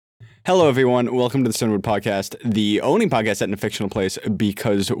Hello, everyone. Welcome to the Cinwood Podcast, the only podcast set in a fictional place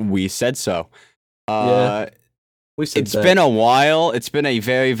because we said so. We said It's been a while. It's been a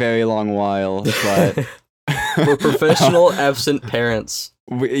very, very long while, but we're professional absent parents.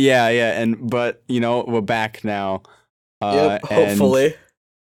 but we're back now. Hopefully.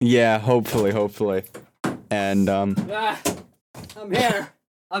 Hopefully. And I'm here.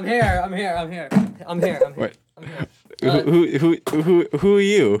 Wait. Who are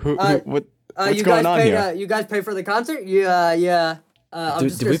you? What's going on here? You guys pay for the concert? Yeah.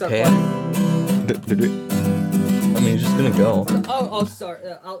 Did we pay? Did we? I mean, you're just gonna go. Oh, sorry.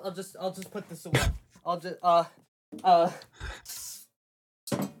 I'll just put this away.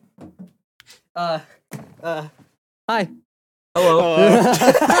 Hi. Hello.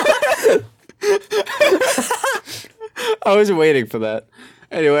 I was waiting for that.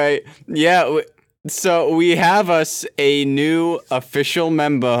 Anyway, so we have us a new official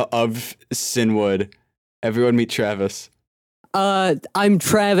member of Cinwood. Everyone meet Travis. I'm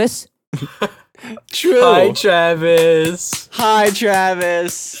Travis. True. Hi, Travis. Hi,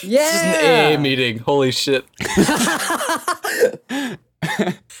 Travis. Yeah. This is an AA meeting. Holy shit.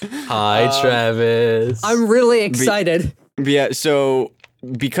 Hi, Travis. I'm really excited. Yeah, so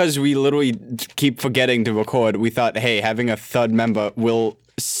because we literally keep forgetting to record, we thought, hey, having a third member will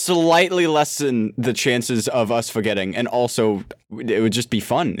slightly lessen the chances of us forgetting, and also it would just be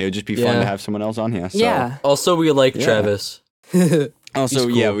fun. It would just be fun to have someone else on here. So. Yeah. Also, we like Travis. Also,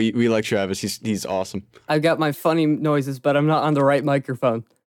 He's cool. we like Travis. He's awesome. I've got my funny noises, but I'm not on the right microphone.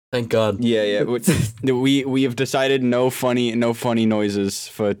 Thank God. Yeah. We have decided no funny noises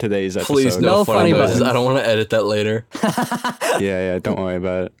for today's episode. Please, No no funny funny noises. buttons. I don't want to edit that later. Yeah. Don't worry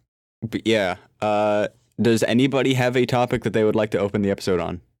about it. But yeah. Does anybody have a topic that they would like to open the episode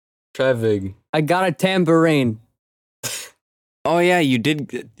on? Travig. I got a tambourine. Oh yeah, you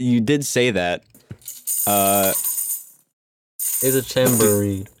did say that. Is a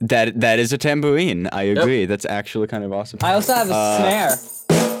tambourine. That is a tambourine. I agree. That's actually kind of awesome. I also have a snare.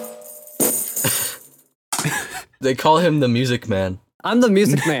 They call him the Music Man. I'm the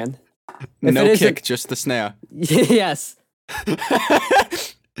music man. No it kick, isn't- just the snare. Yes.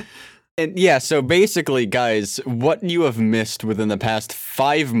 And yeah, so basically, guys, what you have missed within the past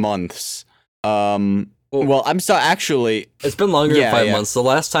 5 months. Well, I'm sorry, actually, It's been longer than 5 Yeah. months. The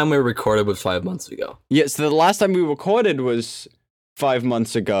last time we recorded was 5 months ago. so the last time we recorded was 5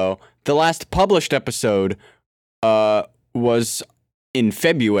 months ago. The last published episode was in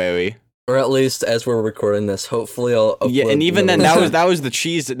February. Or at least as we're recording this, hopefully I'll upload Yeah, and even then, another- that was the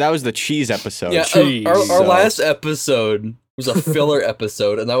cheese episode. Yeah, Jeez. our So- last episode was a filler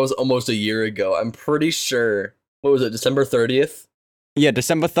episode, and that was almost a year ago. I'm pretty sure. What was it, December 30th? Yeah,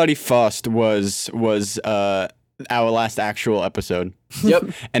 December 31st was our last actual episode.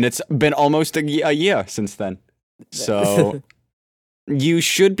 Yep. And it's been almost a year since then. So you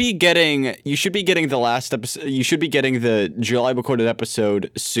should be getting the last episode. You should be getting the July recorded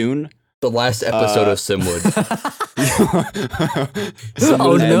episode soon. The last episode of Simwood.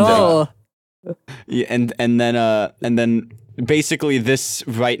 Oh no. Yeah, and then basically this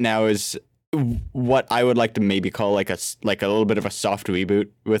right now is what I would like to maybe call like a little bit of a soft reboot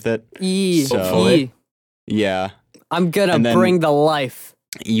with it. Hopefully. Yeah, I'm gonna And then- bring the life.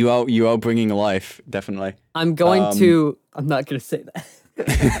 you are bringing life, definitely. I'm going to. I'm not gonna say that.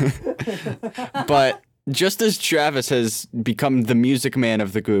 But just as Travis has become the music man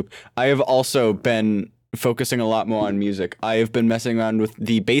of the group, I have also been focusing a lot more on music. I have been messing around with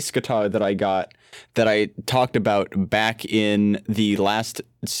the bass guitar that I got, that I talked about back in the last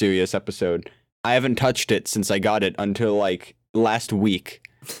serious episode. I haven't touched it since I got it until like last week,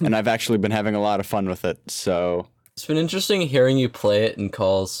 and I've actually been having a lot of fun with it. So It's been interesting hearing you play it in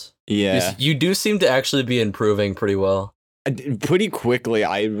calls. yeah, You do seem to actually be improving pretty well. pretty quickly,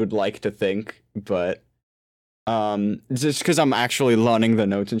 I would like to think, but just because I'm actually learning the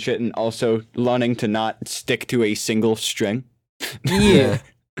notes and shit, and also learning to not stick to a single string. Yeah.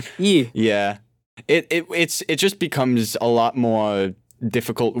 Yeah. Yeah, it just becomes a lot more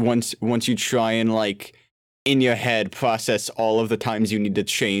difficult once you try and like in your head process all of the times you need to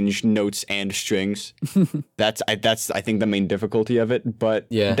change notes and strings. That's I think the main difficulty of it, but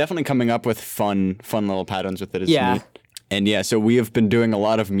Yeah. definitely coming up with fun little patterns with it is Yeah. neat. And yeah, so we have been doing a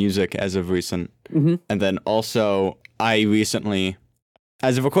lot of music as of recent. Mhm. And then also, I recently,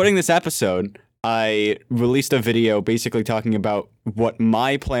 as of recording this episode, I released a video basically talking about what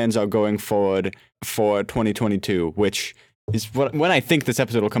my plans are going forward for 2022, which is when I think this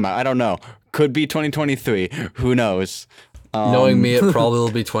episode will come out. I don't know. Could be 2023. Who knows? Knowing me, it probably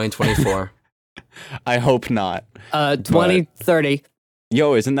will be 2024. I hope not. 2030.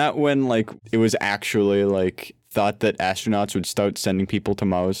 Yo, isn't that when like it was actually like thought that astronauts would start sending people to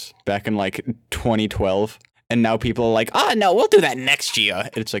Mars back in like 2012? And now people are like, no, we'll do that next year.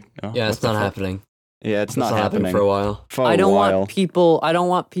 It's like, oh, Yeah, what it's the not fuck? happening. Yeah, it's It's not happening for a while. For I a don't while. want people. I don't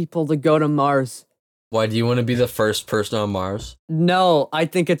want people to go to Mars. Why do you want to be the first person on Mars? No, I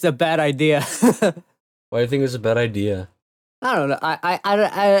think it's a bad idea. Why do you think it's a bad idea? I don't know.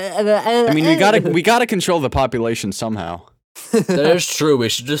 I mean, we gotta control the population somehow. That is true. We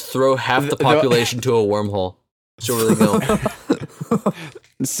should just throw half the population to a wormhole. So where they go.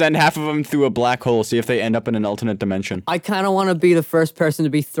 Send half of them through a black hole, see if they end up in an alternate dimension. I kind of want to be the first person to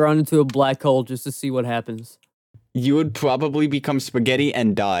be thrown into a black hole just to see what happens. You would probably become spaghetti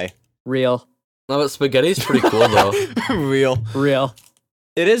and die. Real. No, but spaghetti's pretty cool though. Real.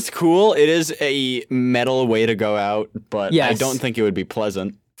 It is cool. It is a metal way to go out, but I Yes. don't think it would be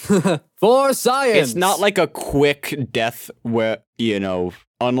pleasant. For science. It's not like a quick death where,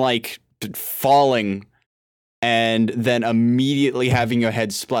 unlike falling and then immediately having your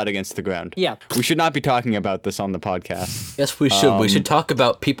head splat against the ground. Yeah. We should not be talking about this on the podcast. Yes, we should. We should talk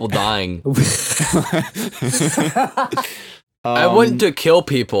about people dying. I want to kill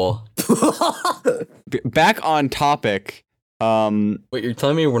people. Back on topic. Wait, you're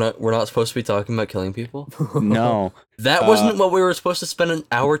telling me we're not supposed to be talking about killing people? No. That wasn't what we were supposed to spend an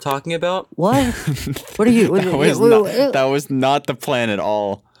hour talking about? What? What are you? That was not the plan at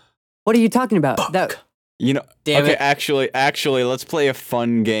all. What are you talking about? That. Damn okay, it. actually, let's play a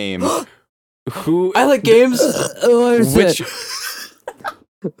fun game. Who? I like games. What is Which? it?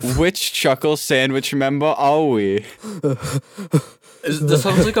 Which Chuckle Sandwich member are we? This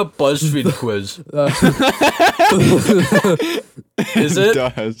sounds like a BuzzFeed quiz. Is It it?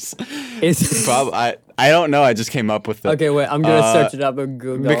 does. It's- I don't know. I just came up with it. Okay, wait. I'm gonna search it up on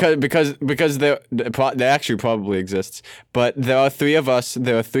Google. Because there actually probably exists. But there are three of us.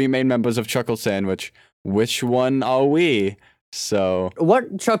 There are three main members of Chuckle Sandwich. Which one are we? So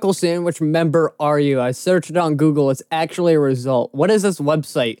What Chuckle Sandwich member are you? I searched it on Google. It's actually a result. What is this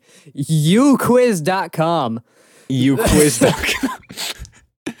website? Uquiz.com.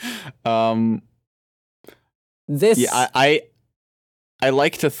 uquiz.com. This. Yeah, I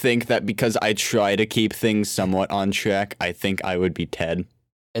like to think that because I try to keep things somewhat on track, I think I would be Ted.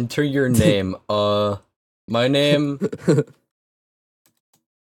 Enter your name. My name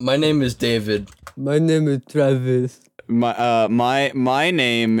is David. My name is Travis. My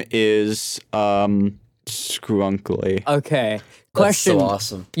name is Skrunkly. Okay. That's Question. so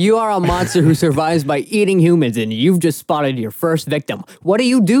awesome. You are a monster who survives by eating humans, and you've just spotted your first victim. What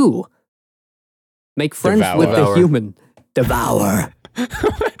do? Make friends with the Devour. human. Devour.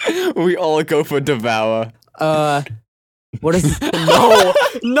 We all go for devour. What is? No,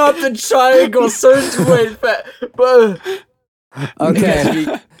 not the triangle search. Wait, but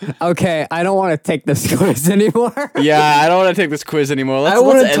Okay. Okay. I don't want to take this quiz anymore. Yeah, I don't want to take this quiz anymore. I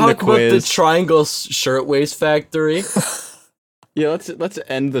want Let's to end the talk about the quiz. triangle shirtwaist factory. Yeah, let's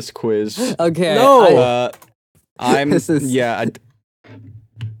end this quiz. Okay. No. I'm This is- yeah.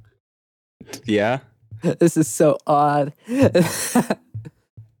 Yeah. This is so odd.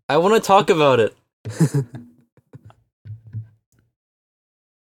 I want to talk about it.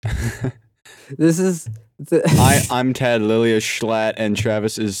 This is. I'm Ted, Lilia Schlatt, and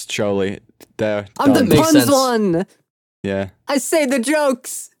Travis is Charlie. There. I'm the done. Makes puns sense. one. Yeah. I say the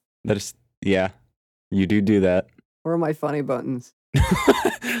jokes. That is yeah. You do that. Where are my funny buttons?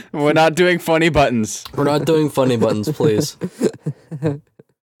 We're not doing funny buttons. We're not doing funny buttons, please.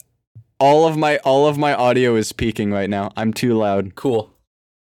 All of my audio is peaking right now. I'm too loud. Cool.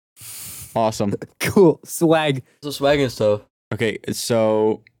 Awesome. Cool. Swag. So swagging stuff. Okay,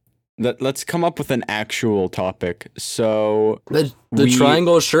 so let's come up with an actual topic. So The We-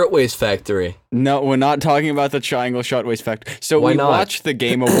 triangle shirtwaist factory. no, we're not talking about the Triangle Shirtwaist Fact. So Why we not? watched the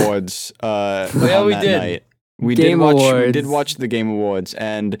Game Awards. yeah, On we that did. Night. We Game did Awards. watch the Game Awards,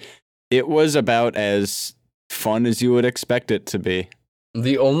 and it was about as fun as you would expect it to be.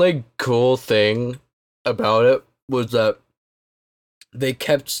 The only cool thing about it was that they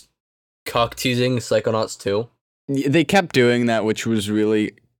kept cock teasing Psychonauts 2. They kept doing that, which was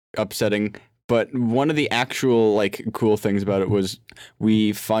really upsetting. But one of the actual cool things about it was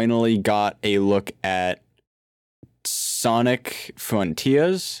we finally got a look at Sonic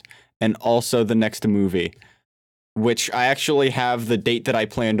Frontiers and also the next movie, which I actually have the date that I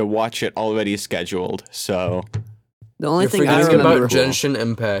plan to watch it already scheduled. So The only You're thing I forgetting remember. about Genshin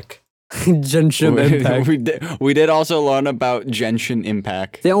Impact. Genshin Impact. we did also learn about Genshin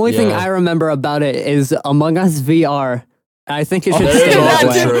Impact. The only thing Yeah. I remember about it is Among Us VR. I think it should that stay is that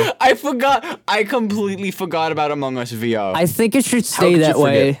also way. true. I forgot. I completely forgot about Among Us VR. I think it should How stay could you that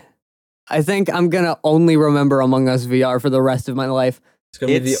way. forget? I think I'm gonna only remember Among Us VR for the rest of my life. It's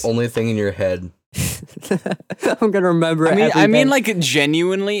gonna be the It's- only thing in your head. I'm gonna remember it. I every mean, day. like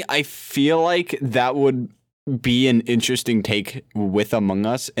genuinely, I feel like that would be an interesting take with Among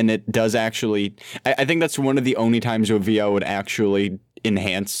Us, and it does actually. I think that's one of the only times where VR would actually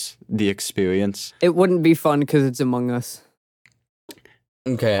enhance the experience. It wouldn't be fun because it's Among Us.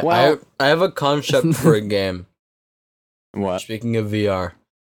 Okay, Well- I have a concept for a game. What? Speaking of VR,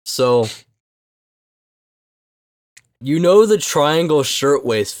 so you know the Triangle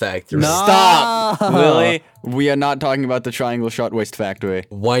Shirtwaist Factory. Stop, No. Lily. We are not talking about the Triangle Shirtwaist Factory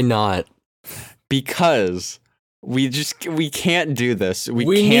Why not? because we can't do this. We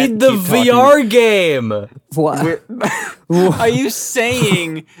need can't the keep talking- VR game. What? We're- Are you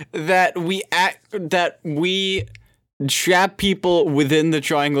saying that we trap people within the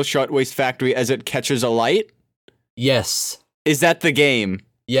Triangle Shirtwaist Factory as it catches a light? Yes. Is that the game?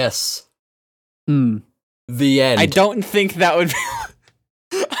 Yes. Hmm. The end. I don't think that would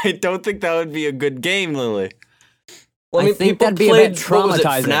be I don't think that would be a good game, Lily. Well, I think people that'd be a played, bit what was it,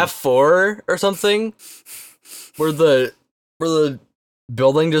 traumatizing. FNAF 4 or something? Where the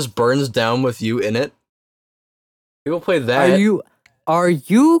building just burns down with you in it. People play that. Are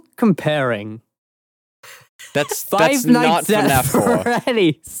you comparing That's Five not Nights at FNAF 4.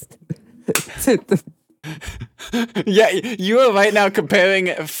 Freddy's? to the- Yeah, you are right now comparing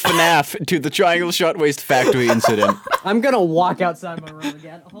FNAF to the Triangle Shirtwaist Factory incident. I'm gonna walk outside my room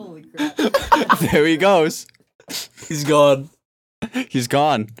again. Holy crap! There he goes. He's gone. He's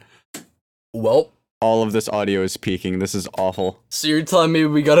gone. Well, All of this audio is peaking. This is awful. so you're telling me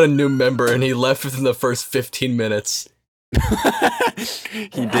we got a new member and he left within the first 15 minutes.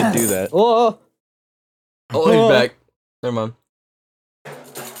 He did do that. Oh, Oh, he's back. Never mind.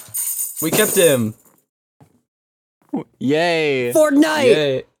 We kept him. Yay. Fortnite!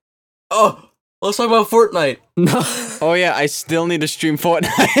 Yay. Oh, let's talk about Fortnite. No. Oh yeah, I still need to stream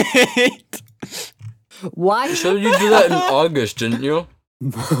Fortnite. Why? So you did that in August, didn't you?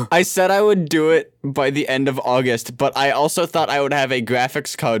 I said I would do it by the end of August, but I also thought I would have a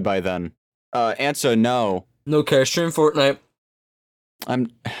graphics card by then. Answer no. No care. Stream Fortnite.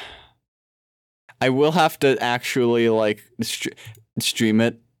 I will have to actually like stream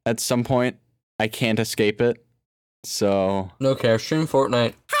it at some point. I can't escape it. So No care. Stream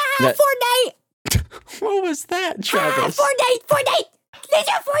Fortnite. that- Fortnite! what was that, Travis? Fortnite!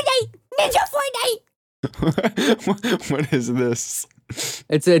 Ninja Fortnite! What is this?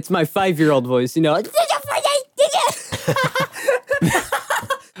 It's my 5-year-old voice, you know. Like, Ninja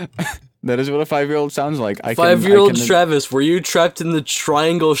Fortnite! That is what a 5-year-old sounds like. I 5-year-old can, Travis, were you trapped in the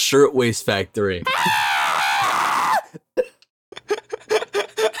Triangle Shirtwaist Factory?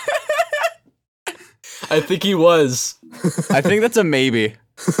 I think he was. I think that's a maybe.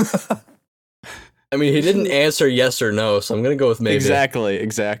 I mean, he didn't answer yes or no, so I'm gonna go with maybe. Exactly.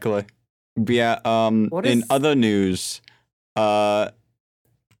 But yeah, What in is- other news, so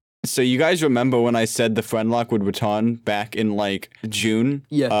you guys remember when I said the friend lock would return back in like June?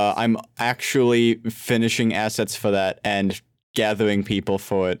 Yes. I'm actually finishing assets for that and gathering people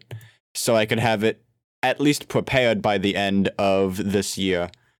for it so I could have it at least prepared by the end of this year.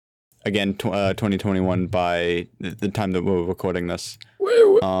 Again, 2021 by the time that we're recording this.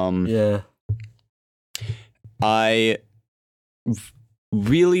 Yeah. I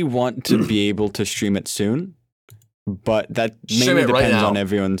really want to be able to stream it soon, but that Stream mainly it right depends now. on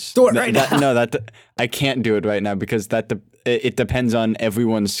everyone's. Do it right now. No, I can't do it right now because it depends on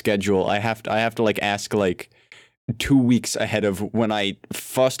everyone's schedule. I have to like ask like 2 weeks ahead of when I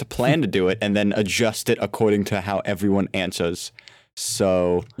first plan to do it, and then adjust it according to how everyone answers.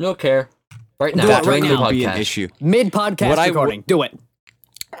 So No care. Right now. Do it that right could now. be an Podcast. issue. Mid-podcast What I recording. Do it.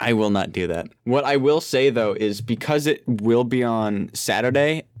 I will not do that. What I will say though is because it will be on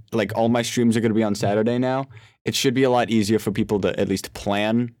Saturday, like all my streams are going to be on Saturday now, it should be a lot easier for people to at least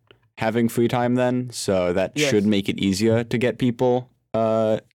plan having free time then. So that Yes. should make it easier to get people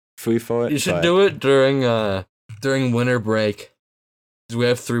free for it. You should but- do it during winter break. 'Cause we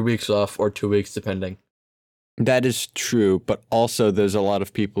have 3 weeks off or 2 weeks depending. That is true, but also there's a lot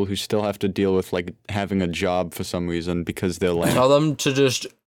of people who still have to deal with like having a job for some reason because they're lame. Tell them to just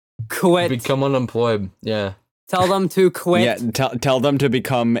Quit. become unemployed. Yeah. Tell them to quit. Yeah, tell them to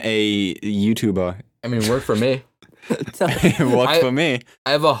become a YouTuber. I mean, work for me. It worked for me.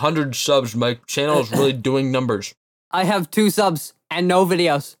 I have 100 subs. My channel is really doing numbers. I have 2 subs and no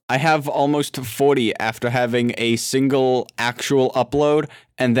videos. I have almost 40 after having a single actual upload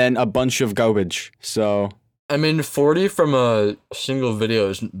and then a bunch of garbage. So I mean, 40 from a single video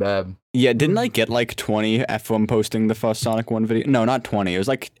isn't bad. Yeah, didn't I get like 20 from posting the first Sonic 1 video? No, not 20. It was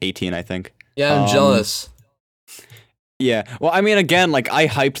like 18, I think. Yeah, I'm jealous. Yeah. Well, I mean, again, like I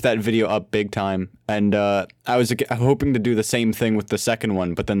hyped that video up big time, and I was hoping to do the same thing with the second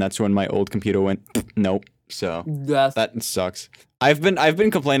one, but then that's when my old computer went nope. So Yes. that sucks. I've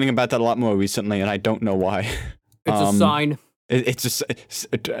been complaining about that a lot more recently, and I don't know why. It's a sign.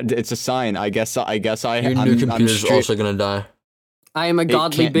 It's a sign. I guess Your I'm new computer's straight- also gonna die. I am a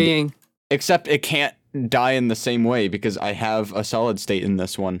godly can't- being. Except it can't die in the same way because I have a solid state in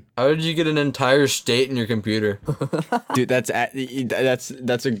this one. How did you get an entire state in your computer? Dude, that's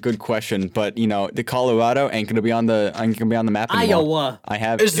a good question, but you know, the Colorado ain't gonna be on the map anymore. Iowa. I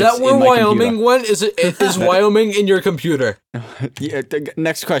have. Is it's that where in my Wyoming went? Is Wyoming in your computer? computer. Yeah,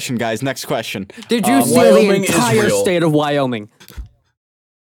 next question, guys. Next question. Did you steal Wyoming the is entire real. state of Wyoming?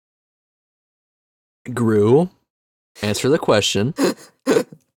 Gru, answer the question.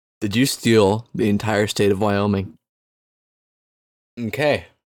 Did you steal the entire state of Wyoming? Okay.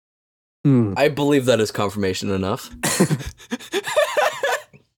 I believe that is confirmation enough.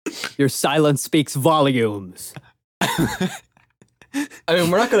 Your silence speaks volumes. I mean,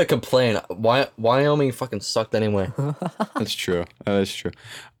 we're not gonna complain. Wyoming fucking sucked anyway. That's true. That's true.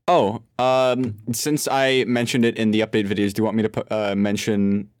 Oh, since I mentioned it in the update videos, do you want me to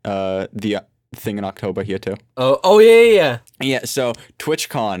mention the thing in October here too? Oh yeah. Yeah, so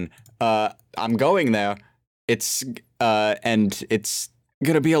TwitchCon, I'm going there. It's and it's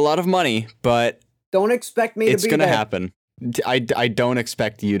gonna be a lot of money, but Don't expect me it's gonna happen. I don't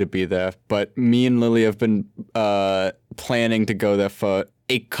expect you to be there, but me and Lily have been planning to go there for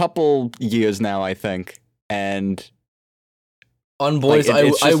a couple years now, I think, and On boys, Like,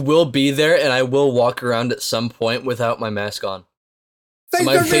 it's I just- will be there and I will walk around at some point without my mask on. So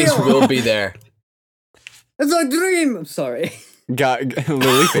my face will be there. It's a dream. I'm sorry.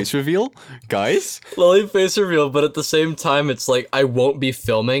 Lily face reveal, guys. Lily face reveal, but at the same time, it's like I won't be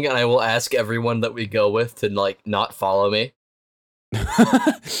filming, and I will ask everyone that we go with to like not follow me.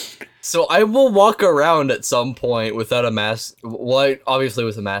 So I will walk around at some point without a mask. Well, obviously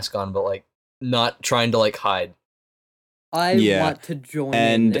with a mask on, but like not trying to like hide. I Yeah. want to join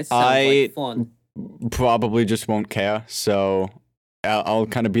And in. This sounds like fun. Probably just won't care, so I'll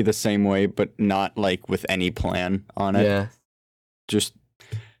kind of be the same way, but not like with any plan on it. Yeah. Just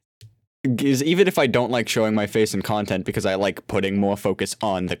even if I don't like showing my face in content because I like putting more focus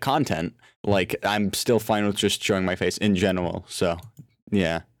on the content, like I'm still fine with just showing my face in general. So,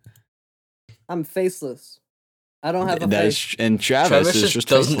 yeah. I'm faceless. I don't have a That face. is, and Travis is just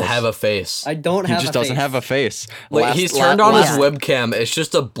doesn't faceless. have a face. I don't He have just a doesn't face. have a face. Like he's turned on his webcam. It's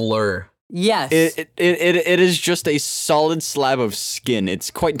just a blur. Yes. It is just a solid slab of skin.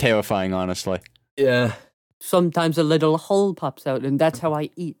 It's quite terrifying, honestly. Yeah. Sometimes a little hole pops out, and that's how I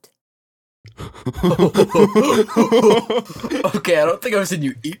eat. Okay, I don't think I've seen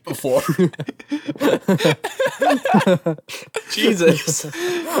you eat before. Jesus.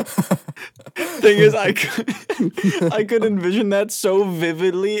 Thing is, I could envision that so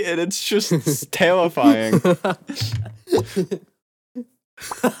vividly, and it's just terrifying.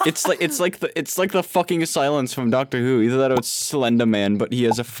 It's like the fucking silence from Doctor Who. Either that or it's Slender Man, but he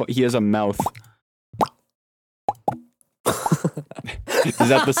has a mouth. Is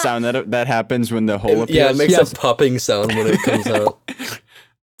that the sound that happens when the hole appears? Yeah, it makes Yes. a popping sound when it comes out.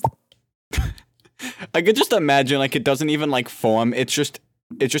 I could just imagine like it doesn't even like form. It just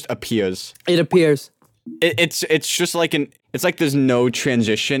appears. It appears. It's just like it's like there's no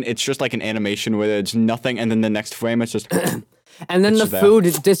transition. It's just like an animation where it's nothing, and then the next frame it's just And then It's the there. food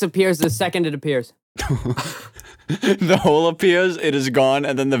disappears the second it appears. the hole appears. It is gone,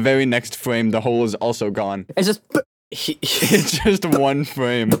 and then the very next frame the hole is also gone. It's just. It's just one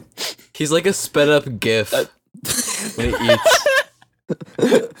frame. He's like a sped up GIF when he eats.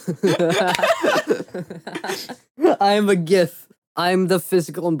 I am a GIF. I'm the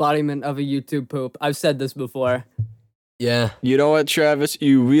physical embodiment of a YouTube poop. I've said this before. Yeah. You know what, Travis?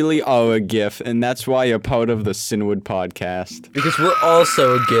 You really are a GIF, and that's why you're part of the Sinwood podcast. Because we're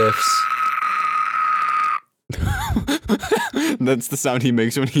also GIFs. That's the sound he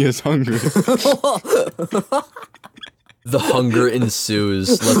makes when he is hungry. The hunger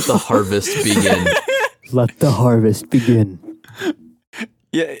ensues. Let the harvest begin. Let the harvest begin.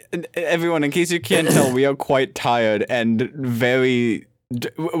 Yeah, and everyone, in case you can't tell, we are quite tired and very.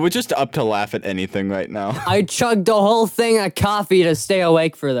 We're just up to laugh at anything right now. I chugged a whole thing of coffee to stay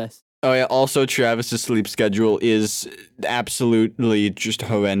awake for this. Oh yeah. Also, Travis's sleep schedule is absolutely just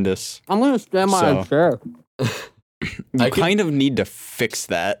horrendous. I'm gonna stand on So- a chair. You kind of need to fix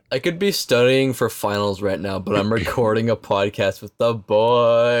that. I could be studying for finals right now, but I'm recording a podcast with the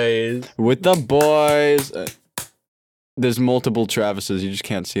boys. With the boys. There's multiple Travises. You just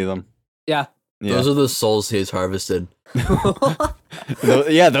can't see them. Yeah. Yeah. Those are the souls he's harvested.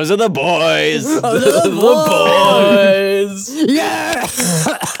 Yeah, those are the boys. The boys. Yeah.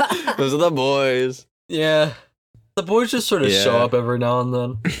 Those are the boys. Yeah. The boys just sort of show Yeah. up every now and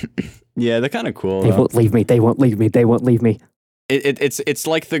then. Yeah, they're kind of cool. They though. won't leave me. They won't leave me. They won't leave me. It's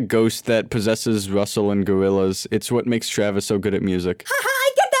like the ghost that possesses Russell and Gorillas. It's what makes Travis so good at music. I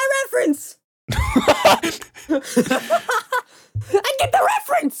get that reference. I get the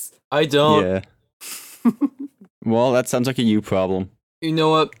reference. I don't. Yeah. Well, that sounds like a you problem. You know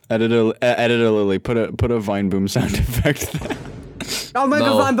what? Editor Lily, put a Vine Boom sound effect there. I'll make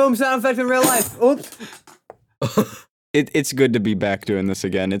No. a Vine Boom sound effect in real life. Oops. It's good to be back doing this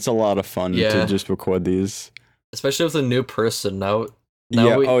again. It's a lot of fun Yeah. to just record these. Especially with a new person. Now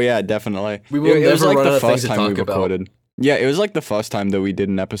Yeah. we, Oh yeah, definitely. we will It was never like run the out of things first to time we talk about. recorded. Yeah, it was like the first time that we did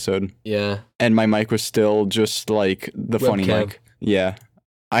an episode, Yeah. and my mic was still just like the funny Webcam. mic. Yeah,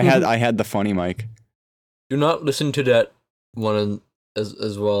 I had the funny mic. Do not listen to that one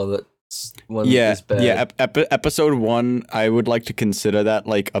as well. That's one Yeah, is bad. yeah. Episode 1, I would like to consider that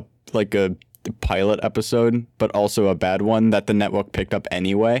like a pilot episode, but also a bad one that the network picked up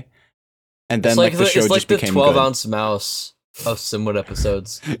anyway. And then It's like the show it's like just the became 12-ounce mouse of Simwood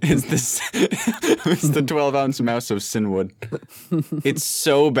episodes. It's this. It's the 12-ounce mouse of Sinwood. It's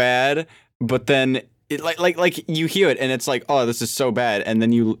so bad, but then it like you hear it and it's like, oh, this is so bad, and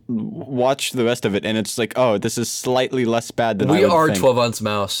then you watch the rest of it and it's like, oh, this is slightly less bad than I We would are think. 12-ounce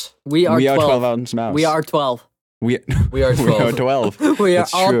mouse. We are 12. 12-ounce mouse. We are 12. We We are 12. 12. We are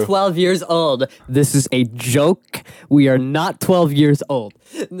That's all true. 12 years old. This is a joke. We are not 12 years old.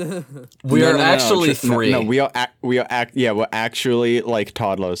 We are No, actually tr- no, 3. No, we're actually like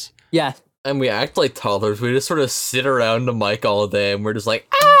toddlers. Yeah. And we act like toddlers. We just sort of sit around the mic all day and we're just like,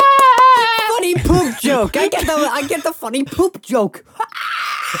 Funny poop joke. I get the funny poop joke.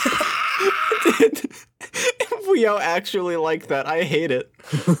 We are actually like that. I hate it.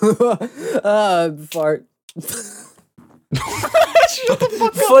 Fart.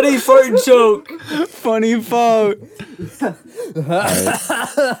 funny fart joke. Funny vote.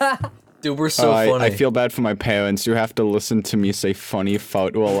 Dude, we're so funny. I feel bad for my parents who have to listen to me say funny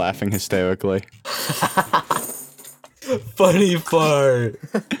fart while laughing hysterically. Funny fart.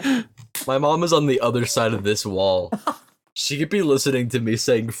 My mom is on the other side of this wall. She could be listening to me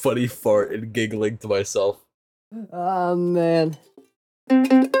saying funny fart and giggling to myself. Oh, man.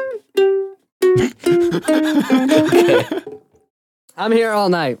 I'm here all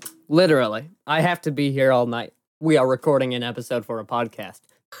night. Literally. I have to be here all night. We are recording an episode for a podcast.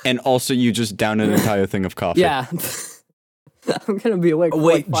 And also, you just downed an entire thing of coffee. Yeah. I'm gonna be awake for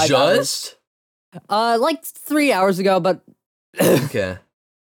Wait, like 5 hours. just? Like 3 hours ago, but Okay.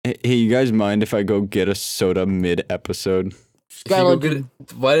 Hey, you guys mind if I go get a soda mid-episode? If you go Skylar, get it-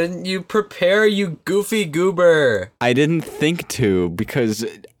 why didn't you prepare, you goofy goober? I didn't think to because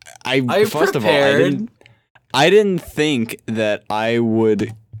I first of all, prepared. I didn't think that I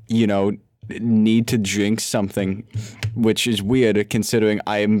would, need to drink something, which is weird considering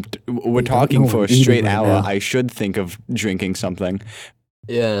we're talking know for a I'm eating straight right hour. now. I should think of drinking something.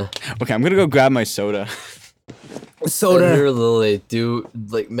 Yeah. Okay, I'm gonna go grab my soda. soda. Here, Lily,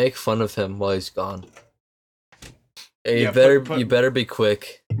 make fun of him while he's gone. Hey, Yeah, you better be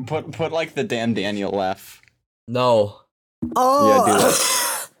quick. Put like the Dan Daniel laugh. No. Oh. Yeah, do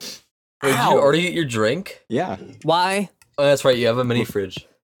that. Wait, did you already eat your drink? Yeah, Why? Oh, that's right. You have a mini fridge.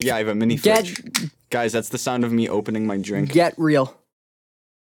 yeah. I have a mini fridge. Guys, that's the sound of me opening my drink. Get real.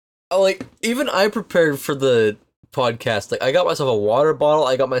 Oh, even I prepared for the podcast. I got myself a water bottle.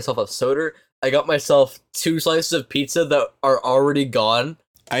 I got myself a soda. I got myself 2 slices of pizza that are already gone.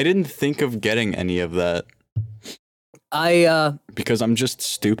 I didn't think of getting any of that because I'm just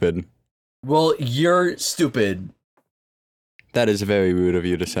stupid. Well, you're stupid. That is very rude of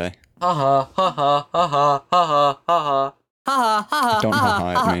you to say. Ha ha ha ha ha ha ha ha ha. Ha ha ha. Don't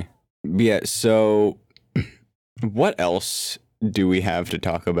ha at me. Yeah, so what else do we have to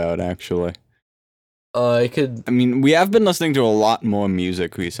talk about actually? I could. I mean, we have been listening to a lot more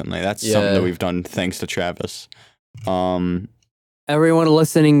music recently. That's something Yeah. that we've done thanks to Travis. Everyone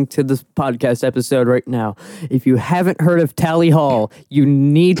listening to this podcast episode right now, if you haven't heard of Tally Hall, you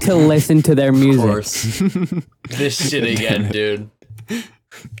need to listen to their Of music. course. This shit again, dude.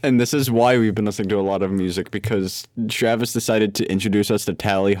 And this is why we've been listening to a lot of music, because Travis decided to introduce us to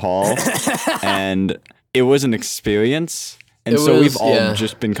Tally Hall, and it was an experience. And It so we've was- all yeah.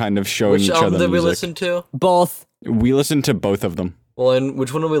 just been kind of showing Which each album other did we music. listen to? Both. We listened to both of them. Well, and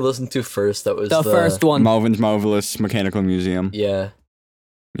which one did we listen to first? That was The first one. Marvin's Marvelous Mechanical Museum. Yeah.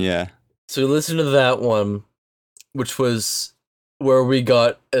 Yeah. So we listened to that one, which was where we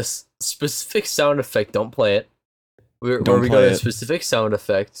got a specific sound effect. Don't play it. Where Don't we play got a it. specific sound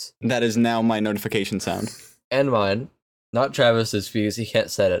effect, That is now my notification sound. and mine, not Travis's because he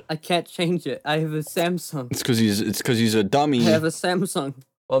can't set it. I can't change it. I have a Samsung. It's because he's a dummy. I have a Samsung.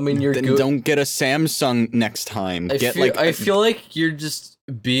 Well, I mean, you're Then don't get a Samsung next time. I feel like you're just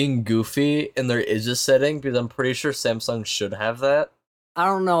being goofy, and there is a setting because I'm pretty sure Samsung should have that. I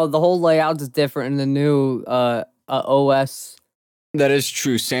don't know. The whole layout is different in the new OS. That is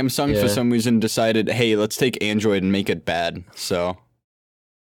true. Samsung for Yeah. some reason decided, hey, let's take Android and make it bad. So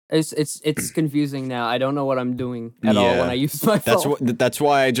It's confusing now. I don't know what I'm doing at all Yeah. when I use my phone. that's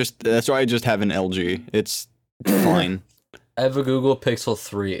why I just have an LG. It's fine. I have a Google Pixel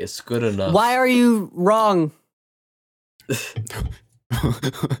 3. It's good enough. Why are you wrong?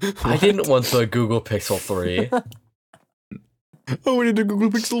 I didn't want the Google Pixel 3. I wanted a Google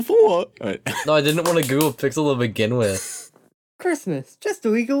Pixel 4. Alright. No, I didn't want a Google Pixel to begin with. Christmas, just a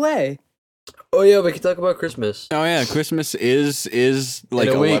week away. Oh yeah, we can talk about Christmas. Oh yeah, Christmas is like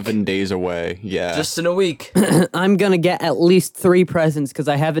a week. 11 days away. Yeah. Just in a week. I'm gonna get at least 3 presents because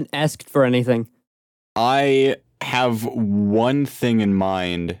I haven't asked for anything. I have one thing in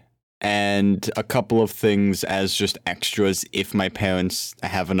mind and a couple of things as just extras if my parents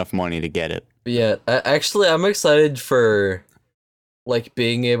have enough money to get it. But yeah, I'm excited for like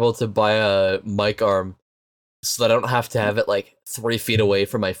being able to buy a mic arm so that I don't have to have it like 3 feet away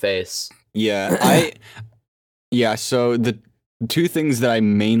from my face. Yeah, so the two things that I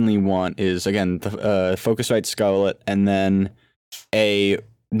mainly want is again the Focusrite Scarlett and then a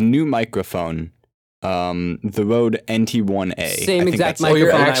new microphone. The Rode NT1A. Same I think exact that's it. Oh, you're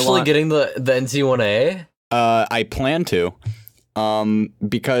Microphone I actually want. getting the NT1A? I plan to.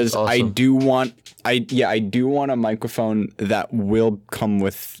 Because I Awesome. do want I do want a microphone that will come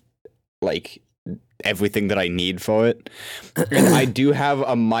with like everything that I need for it. And I do have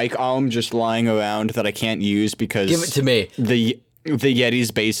a mic arm just lying around that I can't use because Give it to me. the Yeti's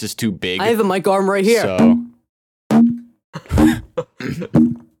base is too big. I have a mic arm right here. So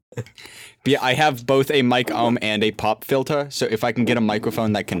yeah, I have both a mic arm and a pop filter. So if I can get a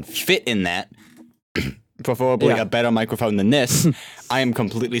microphone that can fit in that, preferably Yeah. a better microphone than this, I am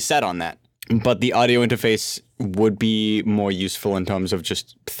completely set on that. But the audio interface would be more useful in terms of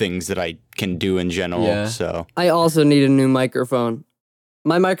just things that I can do in general. Yeah. So I also need a new microphone.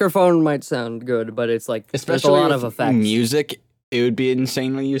 My microphone might sound good, but it's like there's a especially lot with of effects. music, it would be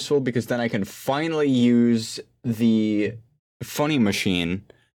insanely useful because then I can finally use the Funny Machine.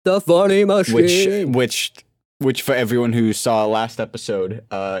 The funny machine. Which for everyone who saw last episode,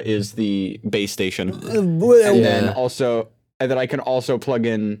 is the base station, and Yeah. then also that I can also plug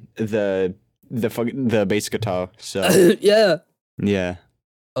in the bass guitar. So Yeah. yeah,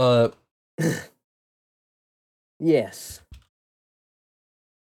 Yes.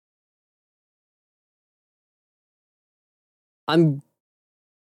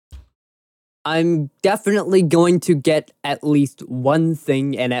 I'm definitely going to get at least one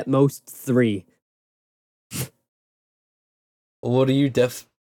thing and at most 3. What are you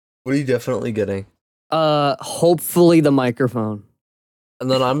definitely getting? Hopefully the microphone. And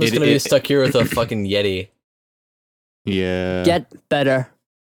then I'm just gonna be stuck here with a fucking Yeti. yeah. Get better.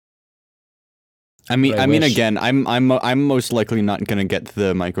 I mean, But I I mean, wish- again, I'm most likely not gonna get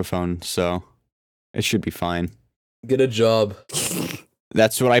the microphone, so it should be fine. Get a job.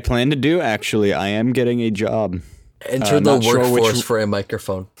 That's what I plan to do. Actually, I am getting a job. Enter the not sure which- workforce for a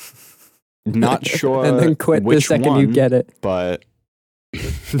microphone. Not sure And then quit the which second you one, get it. but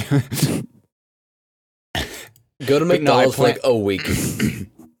Go to But no, I McDonald's for like a week.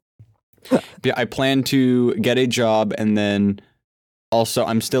 yeah, I plan to get a job, and then also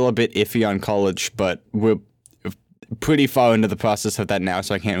I'm still a bit iffy on college, but we're pretty far into the process of that now,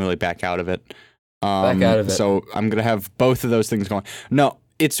 so I can't really back out of it. Back out of it. So I'm gonna have both of those things going. No,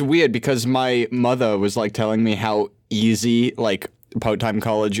 it's weird because my mother was like telling me how easy like part-time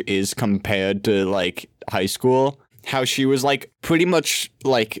college is compared to like high school. How she was like pretty much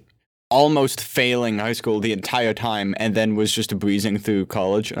like almost failing high school the entire time, and then was just breezing through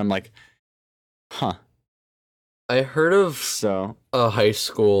college. And I'm like, huh. I heard of So a high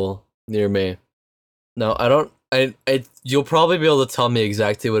school near me. No, I don't. I you'll probably be able to tell me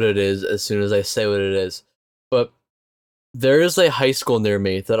exactly what it is as soon as I say what it is. But there is a high school near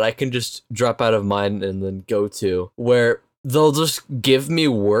me that I can just drop out of mine and then go to, where they'll just give me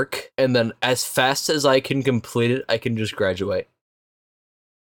work, and then as fast as I can complete it, I can just graduate.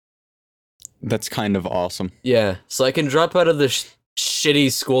 That's kind of awesome. Yeah, so I can drop out of the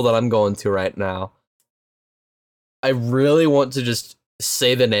shitty school that I'm going to right now. I really want to just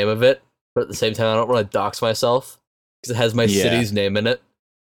say the name of it, but at the same time, I don't want to dox myself because it has my Yeah. city's name in it.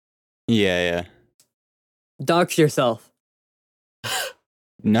 Yeah. Dox yourself.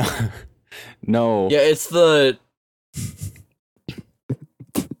 No. No. Yeah, it's the.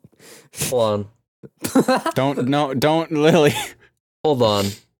 Hold on. Don't, Lily. Hold on.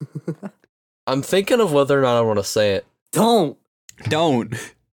 I'm thinking of whether or not I want to say it. Don't. Don't.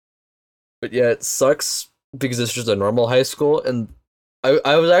 But yeah, it sucks because it's just a normal high school, and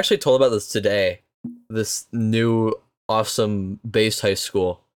I was actually told about this today. This new awesome base high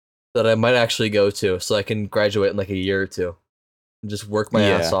school that I might actually go to, so I can graduate in like a year or two, and just work my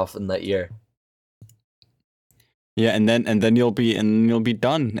ass off in that year. Yeah, and then you'll be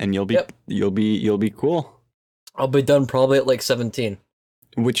done, and you'll be cool. I'll be done probably at like 17.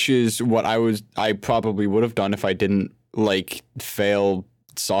 Which is what I probably would have done if I didn't like fail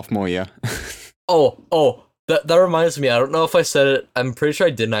sophomore year. That reminds me. I don't know if I said it. I'm pretty sure I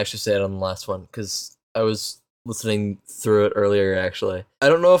didn't actually say it on the last one because I was listening through it earlier. Actually, I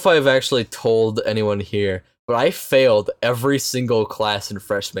don't know if I've actually told anyone here, but I failed every single class in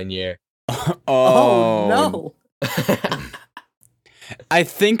freshman year. Oh no. I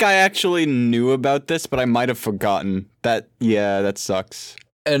think I actually knew about this, but I might have forgotten. That sucks.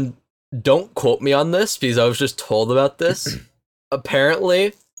 And don't quote me on this because I was just told about this.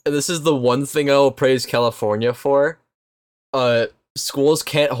 Apparently, and this is the one thing I will praise California for. Schools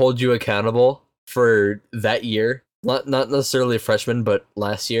can't hold you accountable for that year. Not necessarily freshman, but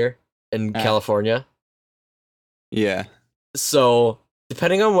last year in California. Yeah. So,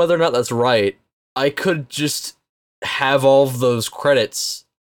 depending on whether or not that's right, I could just have all of those credits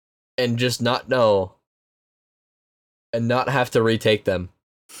and just not know and not have to retake them.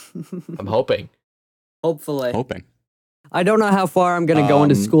 I'm hoping. Hopefully. Hoping. I don't know how far I'm gonna go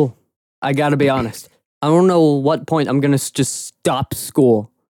into school. I gotta be honest. I don't know what point I'm gonna just stop school.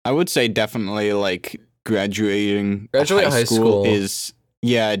 I would say definitely like graduate high school is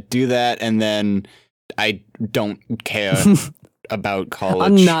do that, and then I don't care about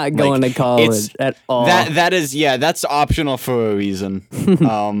college. I'm not going to college at all. That's optional for a reason.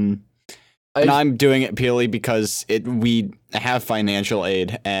 And I'm doing it purely because we have financial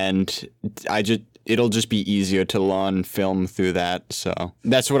aid, and it'll just be easier to learn film through that. So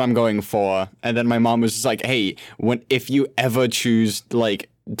that's what I'm going for. And then my mom was just like, "Hey, if you ever choose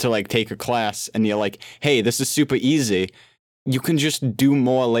to take a class, and you're like, hey, this is super easy, you can just do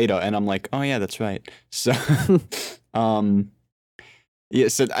more later." And I'm like, "Oh yeah, that's right." So, yeah,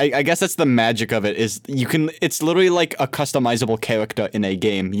 so I guess that's the magic of it is it's literally like a customizable character in a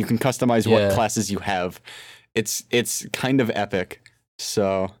game. You can customize what classes you have. It's kind of epic.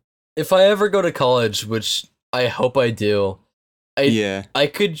 So if I ever go to college, which I hope I do,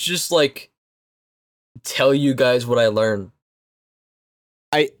 I could just tell you guys what I learned.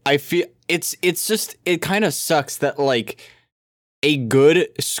 I feel it's just it kind of sucks that a good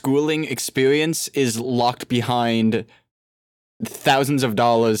schooling experience is locked behind thousands of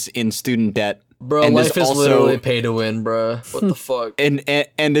dollars in student debt. Bro, and life is literally pay to win, bro. What the fuck? And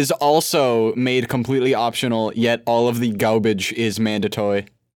is also made completely optional, yet all of the garbage is mandatory.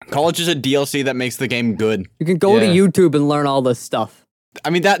 College is a DLC that makes the game good. You can go to YouTube and learn all this stuff.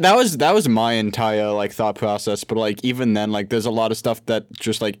 I mean that was my entire thought process, but even then there's a lot of stuff that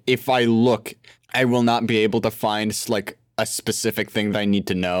just if I look, I will not be able to find a specific thing that I need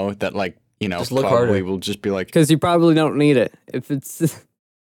to know that just look probably harder. will just be because you probably don't need it. If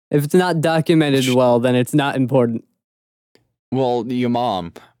it's not documented well, then it's not important. Well, your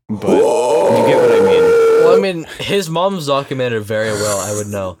mom, but you get what I mean. Well, I mean, his mom's documented very well, I would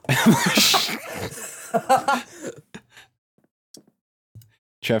know.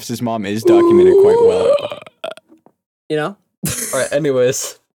 Travis's mom is documented quite well. You know? Alright,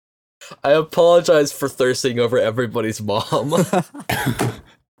 anyways. I apologize for thirsting over everybody's mom.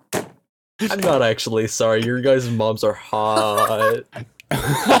 I'm not actually sorry. Your guys' moms are hot.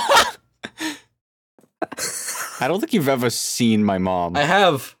 I don't think you've ever seen my mom. I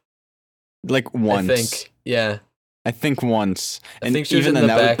have. Once. I think. Yeah. I think once. I think she was in the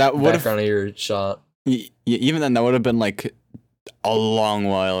background of your shot. Even then, that would have been a long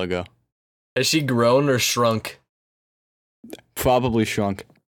while ago. Has she grown or shrunk? Probably shrunk.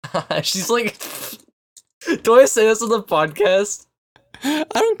 She's do I say this on the podcast? I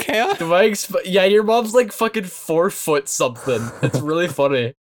don't care. Do I yeah, your mom's fucking 4 foot something. It's really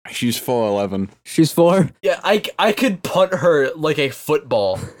funny. She's 4'11". She's 4. Yeah, I could punt her like a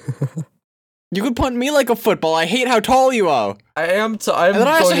football. You could punt me like a football. I hate how tall you are. I'm And then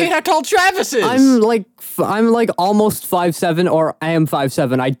I also going hate how tall Travis is. I'm like almost 5'7", or I am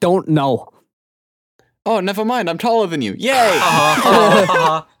 5'7". I don't know. Oh, never mind. I'm taller than you. Yay!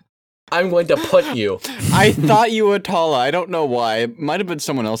 I'm going to punt you. I thought you were taller. I don't know why. It might have been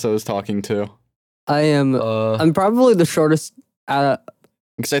someone else I was talking to. I am. I'm probably the shortest.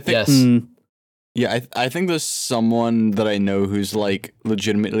 Because I think, Yes. yeah, I think there's someone that I know who's like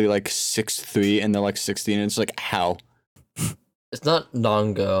legitimately like 6'3", and they're like 16. And it's like, how? It's not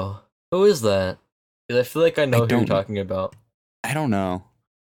Nongo. Who is that? 'Cause I feel like I know who you're don't- talking about. I don't know.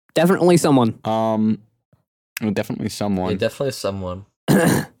 Definitely someone. Definitely someone. Yeah, definitely someone.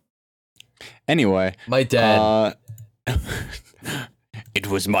 Anyway, My dad. it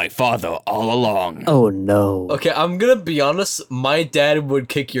was my father all along. Oh no. Okay, I'm gonna be honest. My dad would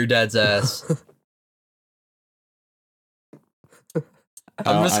kick your dad's ass.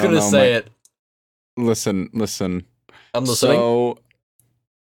 I'm just I don't gonna know, say it. Listen. I'm listening. So,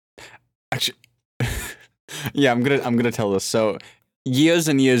 actually, yeah, I'm gonna tell this. So, years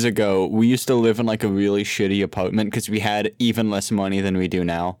and years ago, we used to live in like a really shitty apartment because we had even less money than we do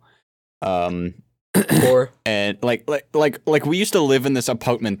now. Or And like we used to live in this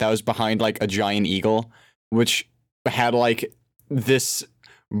apartment that was behind like a giant eagle, which had like this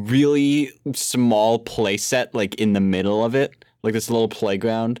really small play set like in the middle of it, like this little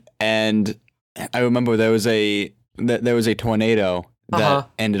playground. And I remember there was a tornado that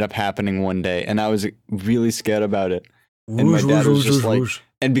ended up happening one day, and I was really scared about it. And my dad was just like,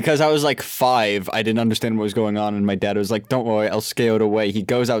 and because I was like 5, I didn't understand what was going on, and my dad was like, "Don't worry, I'll scare it away." He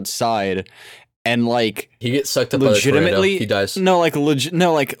goes outside, and like he gets sucked up by the tornado. legitimately, He dies.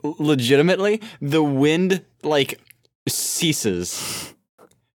 legitimately, the wind like ceases.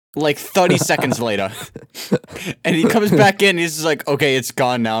 Like 30 seconds later, and he comes back in. He's just like, "Okay, it's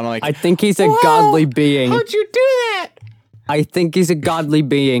gone now." And I'm like, I think he's a "Whoa, godly being. How'd you do that?" I think he's a godly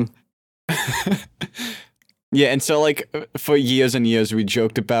being. Yeah, and so like for years and years, we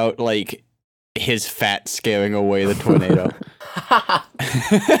joked about like his fat scaring away the tornado.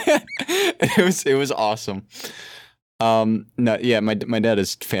 It was awesome. No, yeah, my dad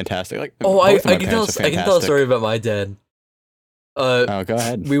is fantastic. Like, Oh, I both of my can tell. parents are I can tell a fantastic. story about my dad. Oh, go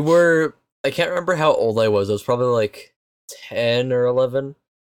ahead. We were. I can't remember how old I was. I was probably like 10 or 11.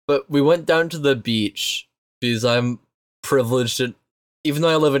 But we went down to the beach because I'm privileged. Even though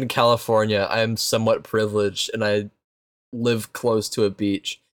I live in California, I am somewhat privileged, and I live close to a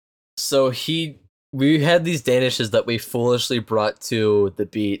beach. So we had these Danishes that we foolishly brought to the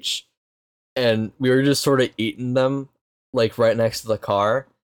beach, and we were just sort of eating them, like right next to the car.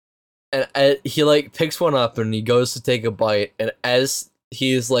 And he like picks one up and he goes to take a bite, and as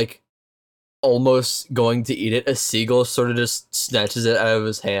he's like almost going to eat it, a seagull sort of just snatches it out of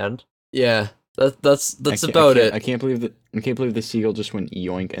his hand. Yeah, that's about it. I can't believe the seagull just went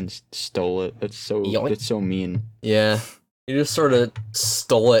yoink and stole it. That's so Yoink? That's so mean. Yeah, he just sort of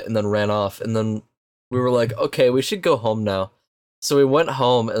stole it and then ran off. And then we were like, okay, we should go home now. So we went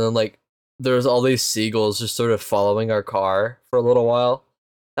home, and then like there was all these seagulls just sort of following our car for a little while.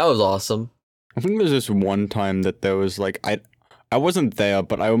 That was awesome. I think there's this one time that there was like I wasn't there,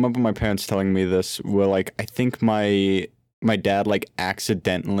 but I remember my parents telling me this. Where like I think my dad like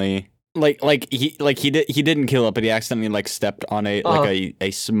accidentally he didn't kill it, but he accidentally like stepped on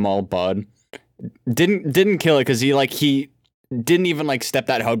a small bud. Didn't kill it because he didn't even like step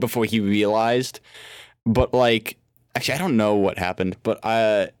that hard before he realized. But like actually I don't know what happened, but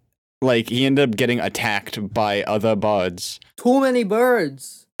like he ended up getting attacked by other buds. Too many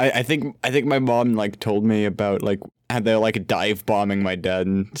birds. I think my mom like told me about like how they're like dive bombing my dad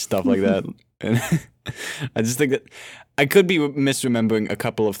and stuff like that. And I just think that I could be misremembering a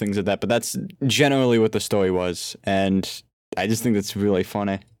couple of things of that, but that's generally what the story was, and I just think that's really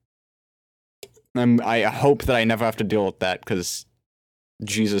funny. I hope that I never have to deal with that because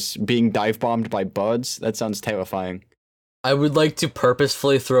Jesus, being dive bombed by buds, that sounds terrifying. I would like to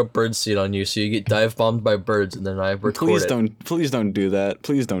purposefully throw birdseed on you so you get dive bombed by birds, and then I record Please it. don't do that.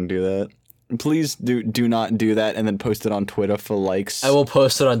 Please don't do that. Please do not do that and then post it on Twitter for likes. I will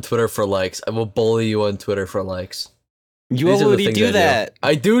post it on Twitter for likes. I will bully you on Twitter for likes. You These are the already things do that.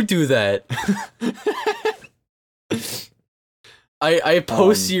 I do that. I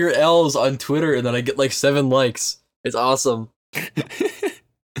post your L's on Twitter, and then I get like 7 likes. It's awesome.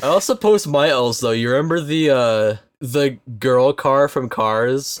 I also post my L's though. You remember the girl car from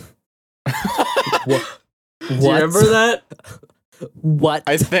Cars? What? Do you remember that? What?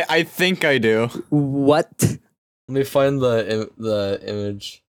 I think I do. What? Let me find the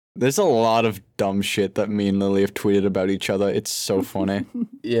image. There's a lot of dumb shit that me and Lily have tweeted about each other. It's so funny.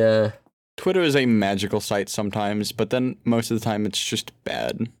 Yeah. Twitter is a magical site sometimes, but then most of the time it's just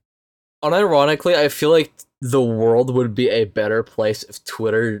bad. Unironically, I feel like the world would be a better place if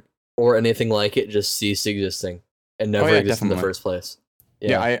Twitter or anything like it just ceased existing and never yeah, existed in the definitely. first place.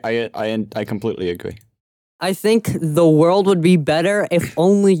 Yeah, I completely agree. I think the world would be better if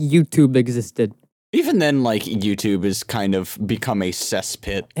only YouTube existed. Even then, like, YouTube has kind of become a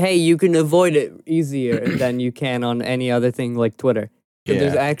cesspit. Hey, you can avoid it easier than you can on any other thing like Twitter. But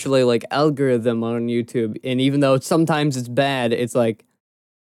there's Yeah. actually like algorithm on YouTube, and even though sometimes it's bad, it's like,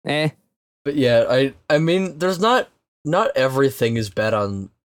 But yeah, I mean, there's not everything is bad on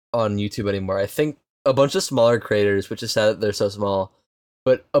YouTube anymore. I think a bunch of smaller creators, which is sad that they're so small,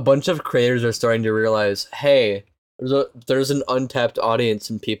 but a bunch of creators are starting to realize, hey, there's an untapped audience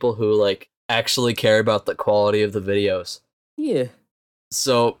and people who like actually care about the quality of the videos. yeah.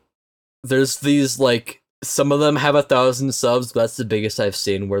 So there's these like some of them have 1,000 subs, but that's the biggest I've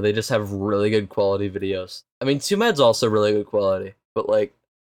seen where they just have really good quality videos. I mean, Tumad's also really good quality, but like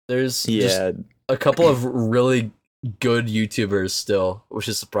there's just Yeah, a couple of really good YouTubers still, which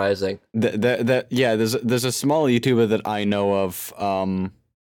is surprising. there's a small YouTuber that I know of,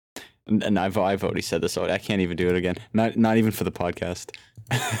 and I've already said this, so I can't even do it again. Not even for the podcast.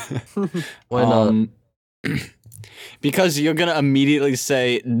 Why not? Because you're gonna immediately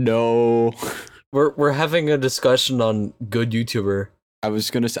say no. We're having a discussion on good YouTuber. I was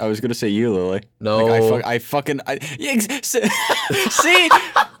gonna say you, Lily. No, Like, see,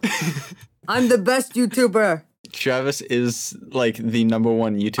 I'm the best YouTuber. Travis is like the number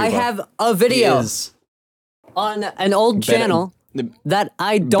one YouTuber. I have a he video is. on an old Better- channel that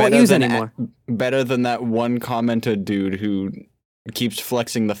I don't better use than anymore. Better than that one commenter dude who keeps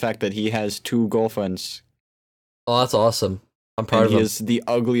flexing the fact that he has 2 girlfriends. Oh, that's awesome. I'm proud And of he him. is the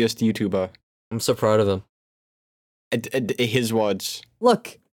ugliest YouTuber. I'm so proud of him. His words.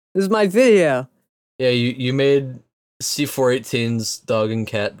 Look, this is my video. Yeah, you made C418's dog and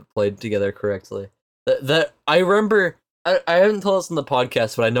cat played together correctly. That I remember. I haven't told us in the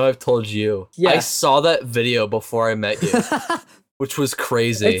podcast, but I know I've told you. Yeah. I saw that video before I met you, which was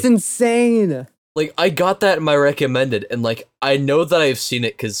crazy. It's insane. Like I got that in my recommended, and like I know that I've seen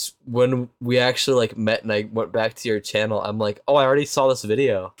it because when we actually like met and I went back to your channel, I'm like, oh, I already saw this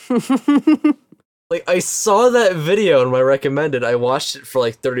video. Like I saw that video in my recommended. I watched it for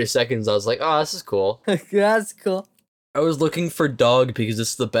like 30 seconds. I was like, oh, this is cool. That's cool. I was looking for Dog because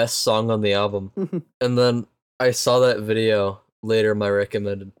it's the best song on the album. And then I saw that video later in my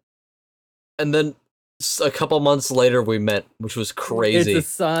recommended. And then a couple months later we met, which was crazy. It's a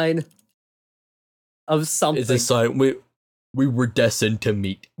sign of something. It's a sign we were destined to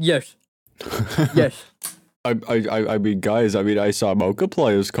meet. Yes. Yes. I mean, guys, I saw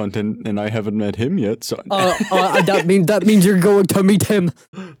Markiplier's content and I haven't met him yet, so That means you're going to meet him.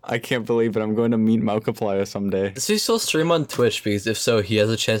 I can't believe it. I'm going to meet Markiplier someday. Does he still stream on Twitch? Because if so, he has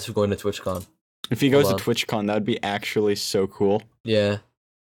a chance of going to TwitchCon. If he goes Hold to on. TwitchCon, that'd be actually so cool. Yeah.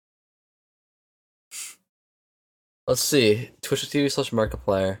 Let's see.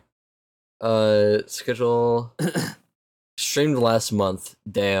 Twitch.tv/Markiplier. Schedule. Streamed last month.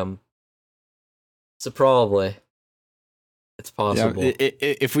 Damn. So probably. It's possible. Yeah,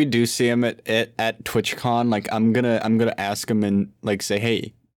 if we do see him at TwitchCon, like I'm gonna ask him and like say,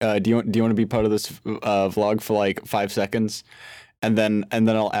 hey, do you want to be part of this vlog for like 5 seconds, and then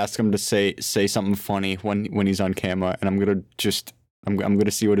I'll ask him to say something funny when he's on camera, and I'm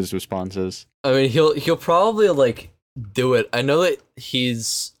gonna see what his response is. I mean, he'll probably like do it. I know that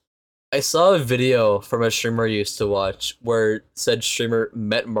I saw a video from a streamer I used to watch where said streamer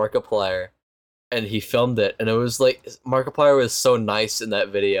met Markiplier, and he filmed it, and it was like Markiplier was so nice in that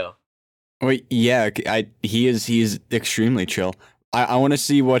video. Wait, yeah, he is extremely chill. I want to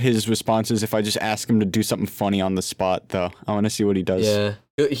see what his response is if I just ask him to do something funny on the spot, though. I want to see what he does. Yeah,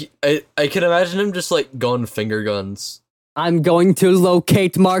 I can imagine him just like going finger guns. I'm going to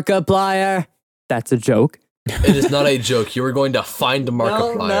locate Markiplier. That's a joke. It is not a joke. You were going to find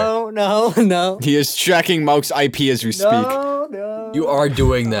Markiplier. No. He is tracking Mouk's IP as we speak. No. You are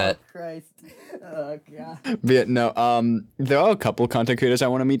doing that. Christ. Oh, God. But yeah, no, there are a couple content creators I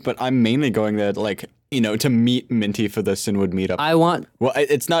want to meet, but I'm mainly going there, like, to meet Minty for the Sinwood meetup. I want. Well,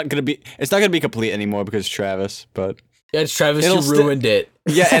 it's not gonna be complete anymore because Travis, but Yeah, it's Travis. It'll You ruined it.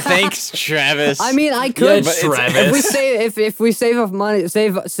 yeah, thanks, Travis. I mean, I Yeah, could. but it's- Travis. If we save up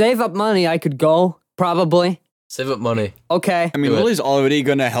money, I could go probably. Save up money. Okay, I mean, Do it. Lily's already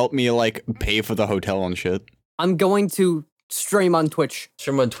gonna help me like pay for the hotel and shit. I'm going to stream on Twitch.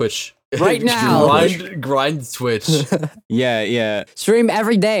 Stream on Twitch. Right now. grind Twitch. Yeah. Stream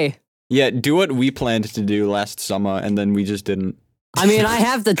every day. Yeah, do what we planned to do last summer, and then we just didn't. I mean, I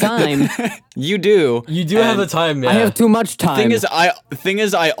have the time. You do. You do have and the time, yeah. I have too much time. Thing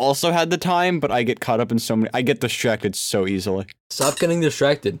is, I also had the time, but I get caught up in so many. I get distracted so easily. Stop getting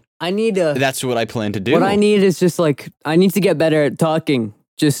distracted. I need to. That's what I plan to do. What I need is just like I need to get better at talking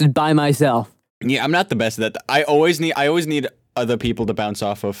just by myself. Yeah, I'm not the best at that. I always need other people to bounce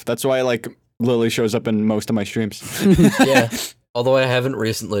off of. That's why like Lily shows up in most of my streams. Yeah. Although I haven't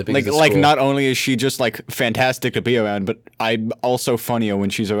recently because of like school. not only is she just like fantastic to be around, but I'm also funnier when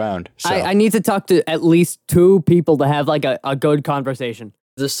she's around. So. I need to talk to at least 2 people to have like a good conversation.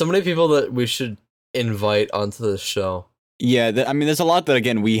 There's so many people that we should invite onto this show. Yeah, I mean, there's a lot that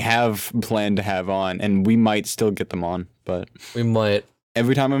again we have planned to have on, and we might still get them on. But We might.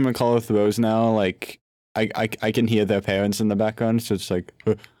 every time I'm in Call of Throws now, like I can hear their parents in the background, so it's like.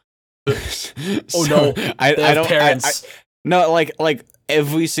 Oh no! I They have don't. parents. No, like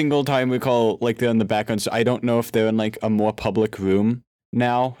every single time we call, like they're in the background. So I don't know if they're in like a more public room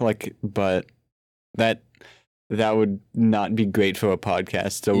now, like, but that would not be great for a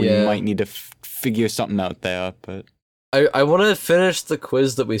podcast. So Yeah. we might need to figure something out there. But I want to finish the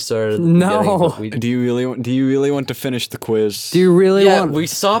quiz that we started. At the No. beginning, but we, do you really want to finish the quiz? Do you really yeah, want? we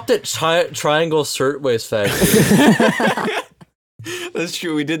stopped at Triangle Shirtwaist Factory. That's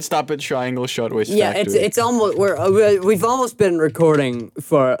true. We did stop at Triangle Shirtwaist Yeah, Factory. it's almost we've almost been recording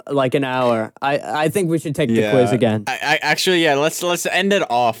for like an hour. I think we should take the quiz again. I actually, yeah. Let's end it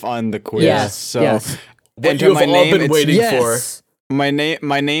off on the quiz. Yes, So yes. What enter you've my all name. been It's- waiting for. Yes. My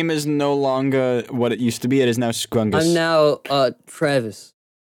name is no longer what it used to be. It is now Scrungus. I'm now Travis.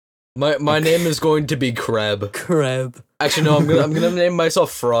 My name is going to be Crab. Crab. Actually, no, I'm gonna name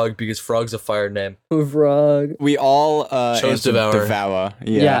myself Frog because Frog's a fire name. Frog. We all Chose answered Devour.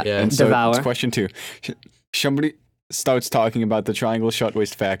 Yeah, Yeah. And so Devour. it's question 2. Somebody starts talking about the Triangle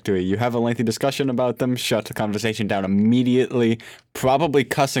Shirtwaist Factory. You have a lengthy discussion about them. Shut the conversation down immediately. Probably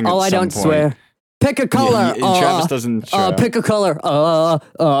cussing at Oh, I some don't point. swear. Pick a color. Travis doesn't swear. Pick a color.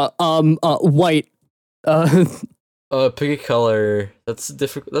 White. Pick a color. That's a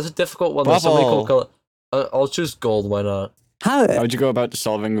difficult one. There's so many cool Bubble. color. I'll choose gold. Why not? How? How'd you go about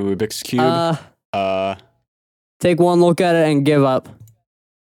solving a Rubik's Cube? Take one look at it and give up.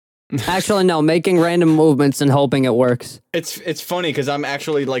 Actually, no. Making random movements and hoping it works. It's funny because I'm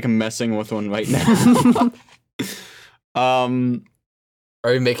actually like messing with one right now.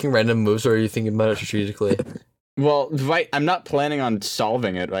 Are you making random moves or are you thinking about it strategically? Well, right, I'm not planning on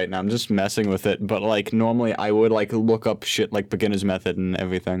solving it right now. I'm just messing with it. But like normally, I would like look up shit like beginner's method and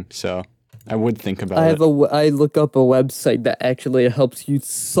everything. So I would think about it. I look up a website that actually helps you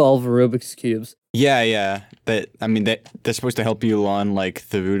solve Rubik's cubes. Yeah. I mean, they're supposed to help you learn like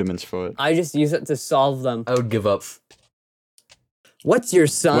the rudiments for it. I just use it to solve them. I would give up. What's your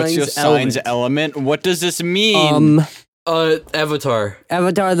signs? What's your signs element? What does this mean? Avatar.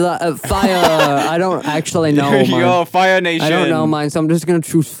 Avatar the fire. I don't actually know There you mine. go, Fire Nation. I don't know mine, so I'm just gonna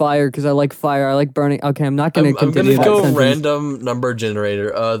choose fire because I like fire. I like burning. Okay, I'm not gonna I'm continue gonna that go sentence. random number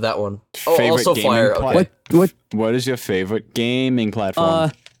generator. That one. Oh, Favorite also gaming fire. platform? Okay. What? What is your favorite gaming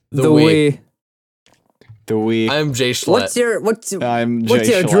platform? The The Wii. The Wii. I'm Jay Schlatt. What's your I'm what's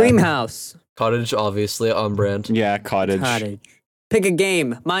Jay your Schlatt. dream house? Cottage, obviously on brand. Yeah, cottage. Pick a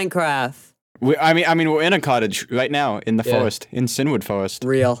game. Minecraft. I mean, we're in a cottage right now in the Yeah. forest, in Sinwood Forest.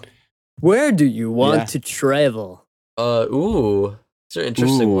 Real. Where do you want Yeah. to travel? Ooh, these are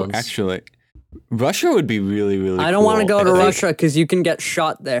interesting Ooh, ones. actually, Russia would be really, really. I don't want to cool. go to I think- Russia because you can get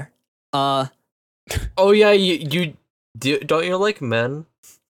shot there. Oh yeah, you don't you like men?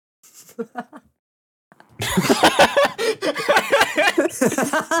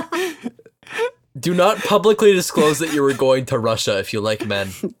 Do not publicly disclose that you were going to Russia if you like men.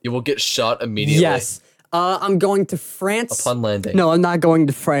 You will get shot immediately. Yes. I'm going to France. Upon landing. No, I'm not going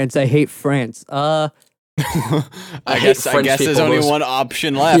to France. I hate France. I hate guess French there's people only most- one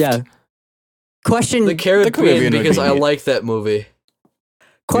option left. Yeah. Question The Caribbean, Caribbean would because be I neat. like that movie.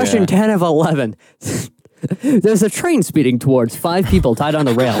 Question Yeah. 10 of 11. There's a train speeding towards 5 people tied on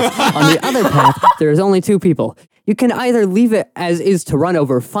the rails. On the other path, there is only 2 people. You can either leave it as is to run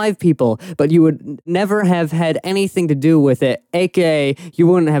over 5 people, but you would never have had anything to do with it, aka you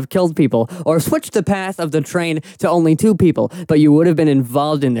wouldn't have killed people, or switch the path of the train to only 2 people, but you would have been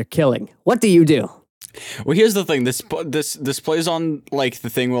involved in their killing. What do you do? Well, here's the thing. This plays on like the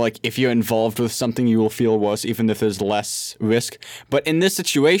thing where like if you're involved with something, you will feel worse even if there's less risk. But in this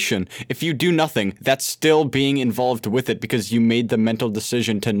situation, if you do nothing, that's still being involved with it because you made the mental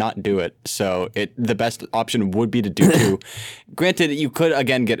decision to not do it. So the best option would be to do two. Granted, you could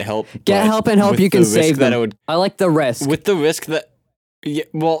again get help. Get but help and hope with you can the risk save that them. it would, I like the risk. with the risk that, yeah,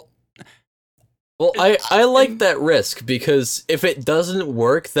 well. Well, I like that risk because if it doesn't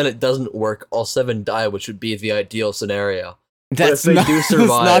work, then it doesn't work. All 7 die, which would be the ideal scenario. That's if they not, do that's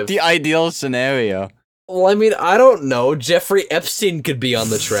survive- not the ideal scenario. Well, I mean, I don't know. Jeffrey Epstein could be on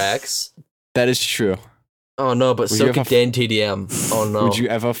the tracks. That is true. Oh no, but Would so you could ever Dan TDM. Oh no. Would you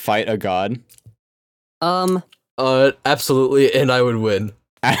ever fight a god? Absolutely, and I would win.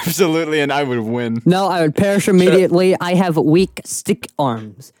 Absolutely, and I would win. No, I would perish immediately. I have weak stick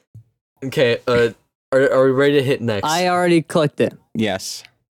arms. Okay, are we ready to hit next? I already clicked it. Yes.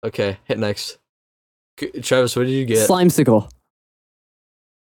 Okay, hit next. Travis, what did you get? Slimesicle.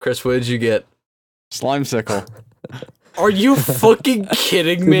 Chris, what did you get? Slimesicle. Are you fucking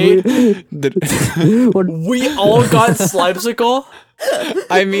kidding me? What- We all got Slimesicle?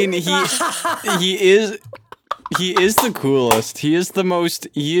 I mean, he is the coolest. He is the most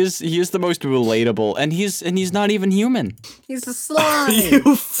relatable, and he's not even human. He's a slime.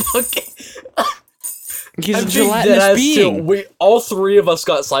 You fucking... He's I'm a being gelatinous deadass being. too. We all 3 of us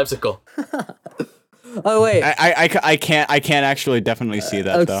got Slimesicle. Oh wait. I can't actually definitely see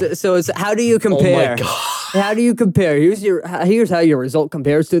that though. So it's how do you Oh compare? my god. How do you compare? Here's how your result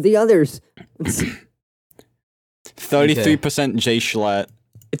compares to the others. 33% J Schlatt.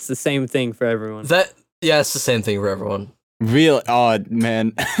 It's the same thing for everyone. Yeah, it's the same thing for everyone. Real odd,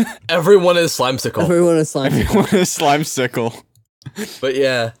 man. Everyone is Slimesicle. Everyone is slime. Everyone is Slimesicle. But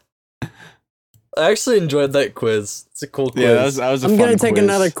yeah. I actually enjoyed that quiz. It's a cool quiz. Yeah, that was a I'm fun gonna take quiz.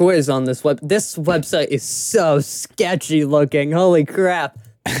 another quiz on this web. This website is so sketchy looking. Holy crap!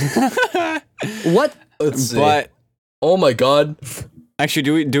 What? Let's see. But Oh my god.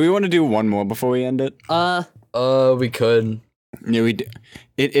 actually, do we want to do one more before we end it? We could. Yeah, we do.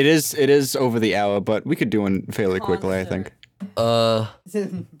 It is over the hour, but we could do one fairly quickly, I think. Oh,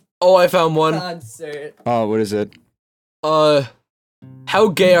 I found one. Concert. Oh, what is it? How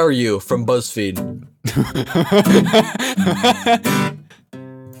gay are you from BuzzFeed?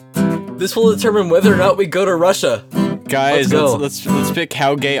 This will determine whether or not we go to Russia. Guys, Let's go. let's pick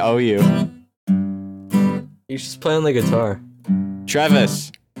how gay are you? He's just playing the guitar.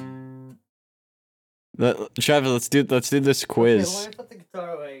 Travis. Travis, let's do this quiz. Put the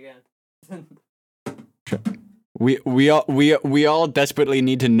guitar away again. We all desperately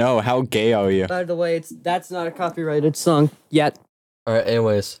need to know how gay are you? By the way, that's not a copyrighted song yet. Alright,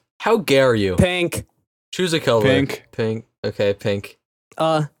 anyways. How gay are you? Pink. Choose a color. Pink. Pink. Okay, pink.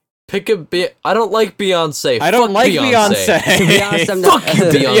 To Pick I don't like Beyonce. I don't Fuck like Beyonce. be honest, I'm not. Fuck you,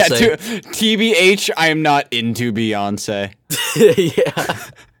 Beyonce. Yeah, TBH, I am not into Beyonce. Yeah.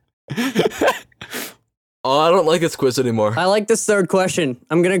 Oh, I don't like this quiz anymore. I like this third question.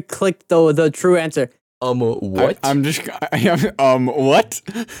 I'm gonna click the true answer. What? I'm just what?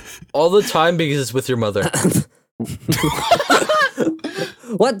 All the time because it's with your mother.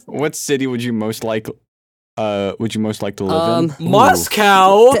 What? What city would you most like to live in?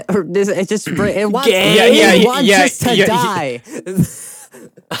 Moscow. This it just it wants, Yeah, it wants yeah, us to yeah. die.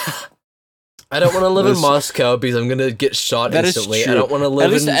 I don't want to live in This- Moscow because I'm gonna get shot That is instantly. I true. don't want to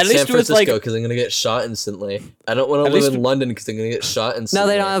live least- in at least San it was, like- Francisco because I'm gonna get shot instantly. I don't want At to live least- in London because I'm gonna get shot instantly. No,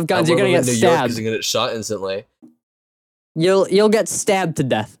 they don't have guns. I You're wanna gonna live get in New York stabbed. because I'm gonna get shot instantly. You'll get stabbed to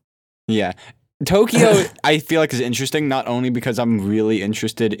death. Yeah. Tokyo, I feel like is interesting, not only because I'm really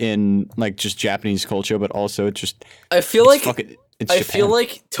interested in like just Japanese culture, but also just I feel it's like fucking, it's I Japan. feel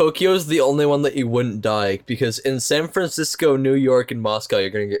like Tokyo's the only one that you wouldn't die because in San Francisco, New York, and Moscow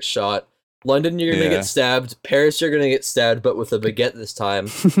you're gonna get shot. London you're gonna Yeah. get stabbed. Paris you're gonna get stabbed, but with a baguette this time.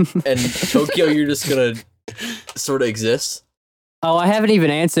 And Tokyo you're just gonna sort of exist. Oh, I haven't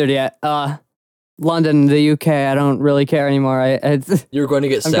even answered yet. London, the UK. I don't really care anymore. You're going to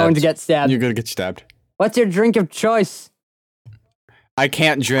get I'm stabbed. going to get stabbed. You're gonna get stabbed. What's your drink of choice? I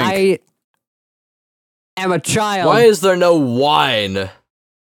can't drink. I am a child. Why is there no wine?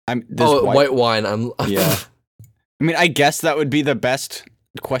 There's White wine. I'm Yeah. I mean, I guess that would be the best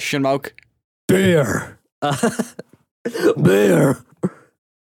question mark. beer? Beer.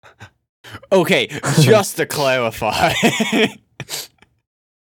 Okay, just to clarify.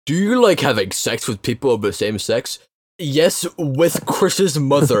 Do you like having sex with people of the same sex? Yes, with Chris's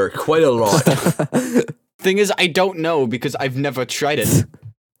mother, quite a lot. Thing is, I don't know because I've never tried it.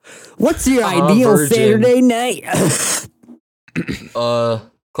 What's your ideal virgin. Saturday night?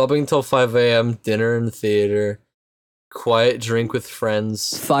 Clubbing till 5 a.m., dinner in the theater, quiet drink with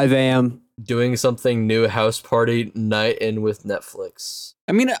friends, 5 a.m. doing something new, house party, night in with Netflix.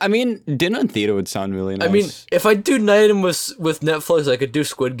 I mean, dinner and theater would sound really nice. I mean, if I do night in with Netflix, I could do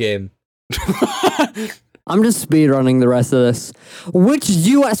Squid Game. I'm just speedrunning the rest of this. Which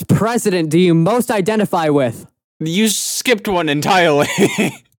U.S. president do you most identify with? you skipped one entirely.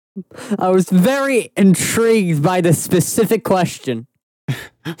 I was very intrigued by the specific question.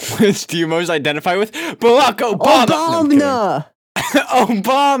 Which do you most identify with? Barack Obama.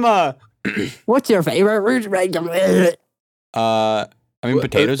 Obama! Obama. What's your favorite root regular? I mean,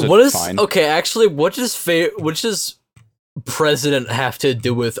 potatoes What are is fine. okay? Actually, what does president have to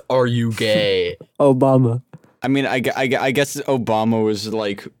do with "Are you gay"? Obama. I mean, I guess Obama was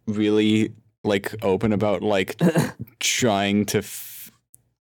like really like open about like trying to,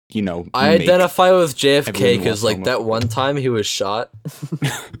 I make- identify with JFK everyone because love like that one time he was shot.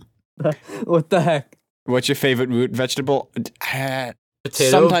 What the heck? What's your favorite root vegetable? Potato.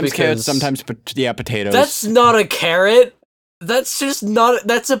 Sometimes carrots, because sometimes potatoes. that's not a carrot. That's just not.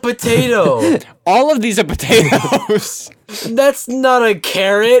 That's a potato. All of these are potatoes. That's not a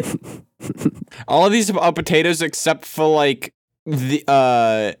carrot. All of these are potatoes except for like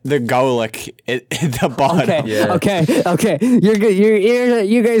the garlic at the bottom. Okay, Yeah. okay. You're good.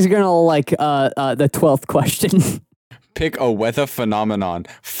 You guys are gonna like the 12th question. Pick a weather phenomenon.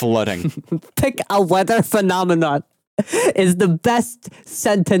 Flooding. Pick a weather phenomenon is the best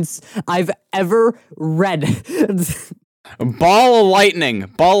sentence I've ever read. Ball of lightning.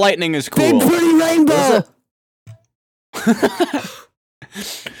 Ball lightning is Big cool. pretty rainbow. I'm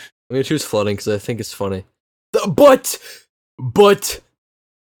gonna choose flooding because I think it's funny. But there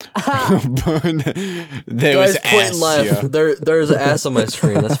guys, was point ass left. here. There's an ass on my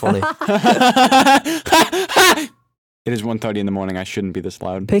screen. That's funny. It is 1:30 in the morning. I shouldn't be this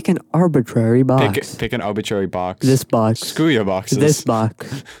loud. Pick an arbitrary box. Pick an arbitrary box. This box. Screw your boxes. This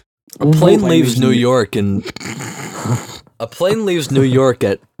box. A plane Plane leaves leaves New New- York and a plane leaves New York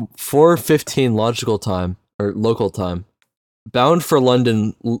at 4:15 logical time or local time, bound for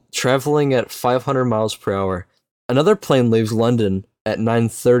London, traveling at 500 miles per hour. Another plane leaves London at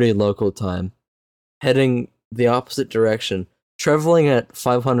 9:30 local time, heading the opposite direction, traveling at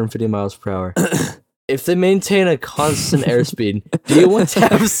 550 miles per hour. If they maintain a constant airspeed, do you want to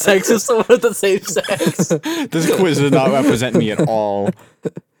have sex with someone of the same sex? This quiz does not represent me at all.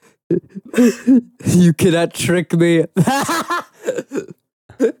 You cannot trick me.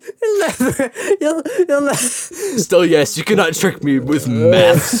 You'll never. Still, yes, you cannot trick me with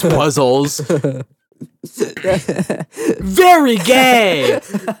maths puzzles. Very gay!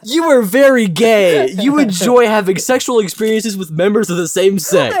 You are very gay! You enjoy having sexual experiences with members of the same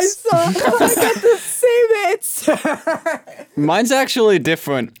sex. I got the same answer. Mine's actually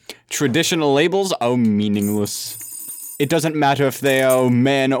different. Traditional labels are meaningless. It doesn't matter if they are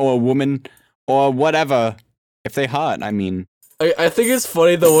man or woman or whatever. If they hot, I mean. I think it's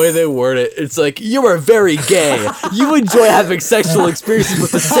funny the way they word it. It's like, you are very gay. You enjoy having sexual experiences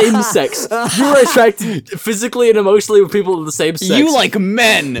with the same sex. You are attracted physically and emotionally with people of the same sex. You like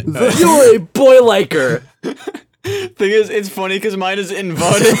men! You are a boy liker. Thing is, it's funny because mine is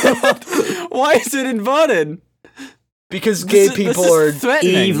inverted. Why is it inverted? Because gay This people is are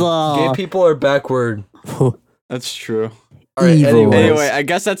threatening. Evil. gay people are backward. That's true. All right. Evil. Anyways, Anyway, I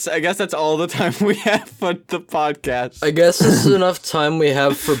guess that's all the time we have for the podcast. I guess this is enough time we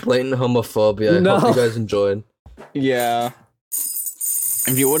have for blatant homophobia. I No. hope you guys enjoyed. Yeah.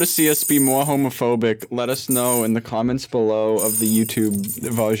 If you want to see us be more homophobic, let us know in the comments below of the YouTube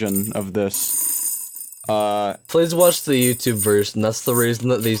version of this. Please watch the YouTube version. That's the reason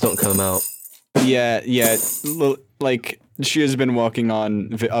that these don't come out. Yeah. Like she has been working on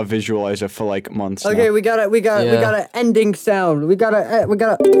a visualizer for like months. Okay, now. we got Yeah. an ending sound. We got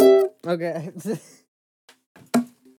a. Okay.